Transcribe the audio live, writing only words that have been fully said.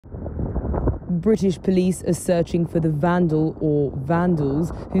British police are searching for the vandal or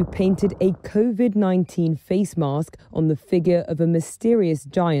vandals who painted a COVID-19 face mask on the figure of a mysterious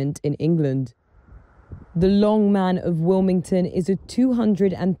giant in England. The Long Man of Wilmington is a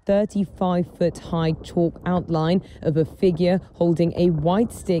 235-foot high chalk outline of a figure holding a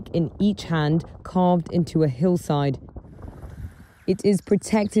white stick in each hand carved into a hillside. It is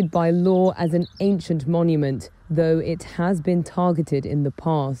protected by law as an ancient monument, though it has been targeted in the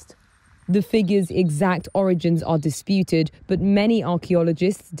past. The figure's exact origins are disputed, but many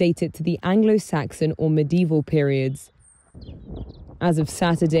archaeologists date it to the Anglo-Saxon or medieval periods. As of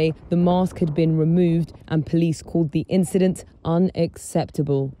Saturday, the mask had been removed and police called the incident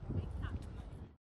unacceptable.